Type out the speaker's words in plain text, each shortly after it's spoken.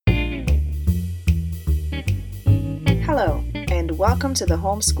welcome to the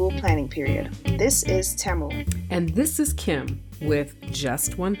homeschool planning period. This is Temu. And this is Kim with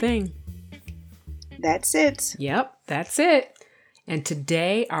just one thing. That's it. Yep, that's it. And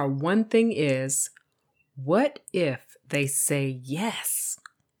today our one thing is, what if they say yes?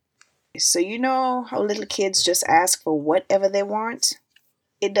 So you know how little kids just ask for whatever they want?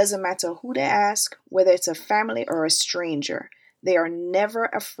 It doesn't matter who they ask, whether it's a family or a stranger. They are never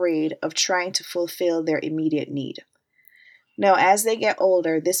afraid of trying to fulfill their immediate need. Now, as they get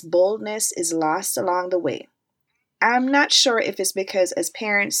older, this boldness is lost along the way. I'm not sure if it's because as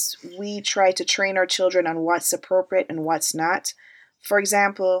parents, we try to train our children on what's appropriate and what's not. For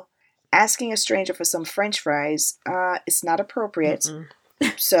example, asking a stranger for some French fries, it's not appropriate. Mm-mm.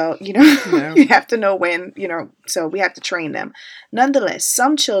 So, No. you have to know when, so we have to train them. Nonetheless,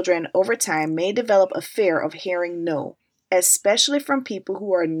 some children over time may develop a fear of hearing no, especially from people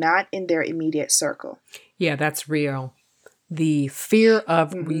who are not in their immediate circle. Yeah, that's real. The fear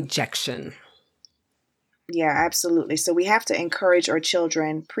of rejection. Yeah, absolutely. So we have to encourage our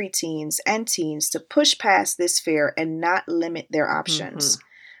children, preteens, and teens to push past this fear and not limit their options.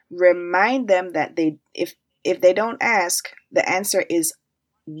 Remind them that if they don't ask, the answer is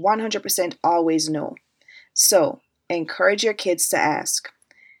 100% always no. So encourage your kids to ask.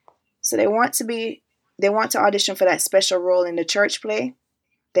 So they want to audition for that special role in the church play.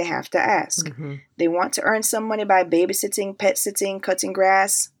 They have to ask. They want to earn some money by babysitting, pet sitting, cutting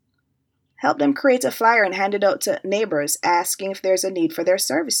grass. Help them create a flyer and hand it out to neighbors, asking if there's a need for their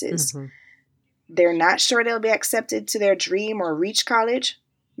services. They're not sure they'll be accepted to their dream or reach college.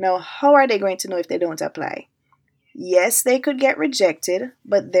 Now, how are they going to know if they don't apply? Yes, they could get rejected,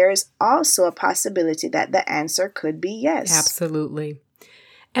 but there's also a possibility that the answer could be yes. Absolutely.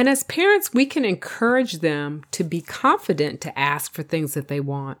 And as parents, we can encourage them to be confident to ask for things that they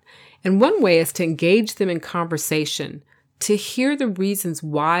want. And one way is to engage them in conversation, to hear the reasons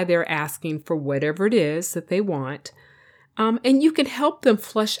why they're asking for whatever it is that they want. And you can help them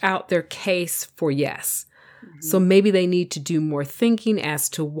flesh out their case for yes. So maybe they need to do more thinking as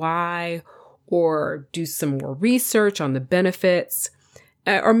to why, or do some more research on the benefits.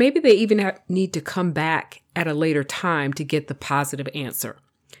 Or maybe they even need to come back at a later time to get the positive answer.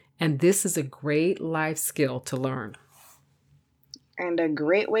 And this is a great life skill to learn. And a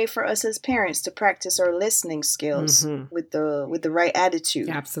great way for us as parents to practice our listening skills with the right attitude.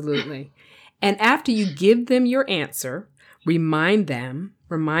 Absolutely. And after you give them your answer, remind them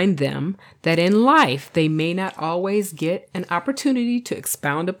that in life they may not always get an opportunity to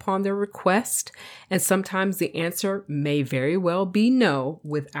expound upon their request. And sometimes the answer may very well be no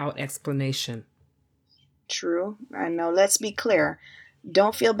without explanation. True. And now let's be clear.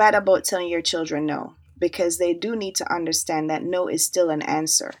 Don't feel bad about telling your children no, because they do need to understand that no is still an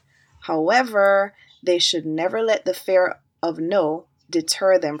answer. However, they should never let the fear of no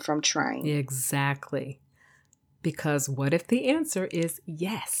deter them from trying. Exactly. Because what if the answer is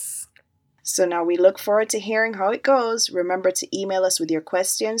yes? So now we look forward to hearing how it goes. Remember to email us with your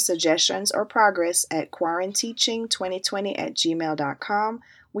questions, suggestions, or progress at quaranteaching2020@gmail.com.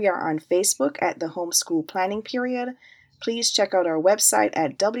 We are on Facebook at the Homeschool Planning Period. Please check out our website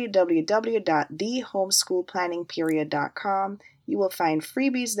at www.thehomeschoolplanningperiod.com. You will find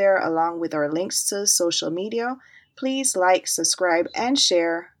freebies there along with our links to social media. Please like, subscribe, and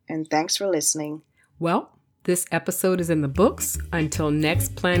share. And thanks for listening. Well, this episode is in the books. Until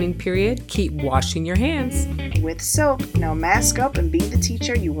next planning period, keep washing your hands With soap. Now mask up and be the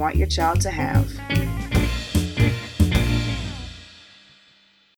teacher you want your child to have.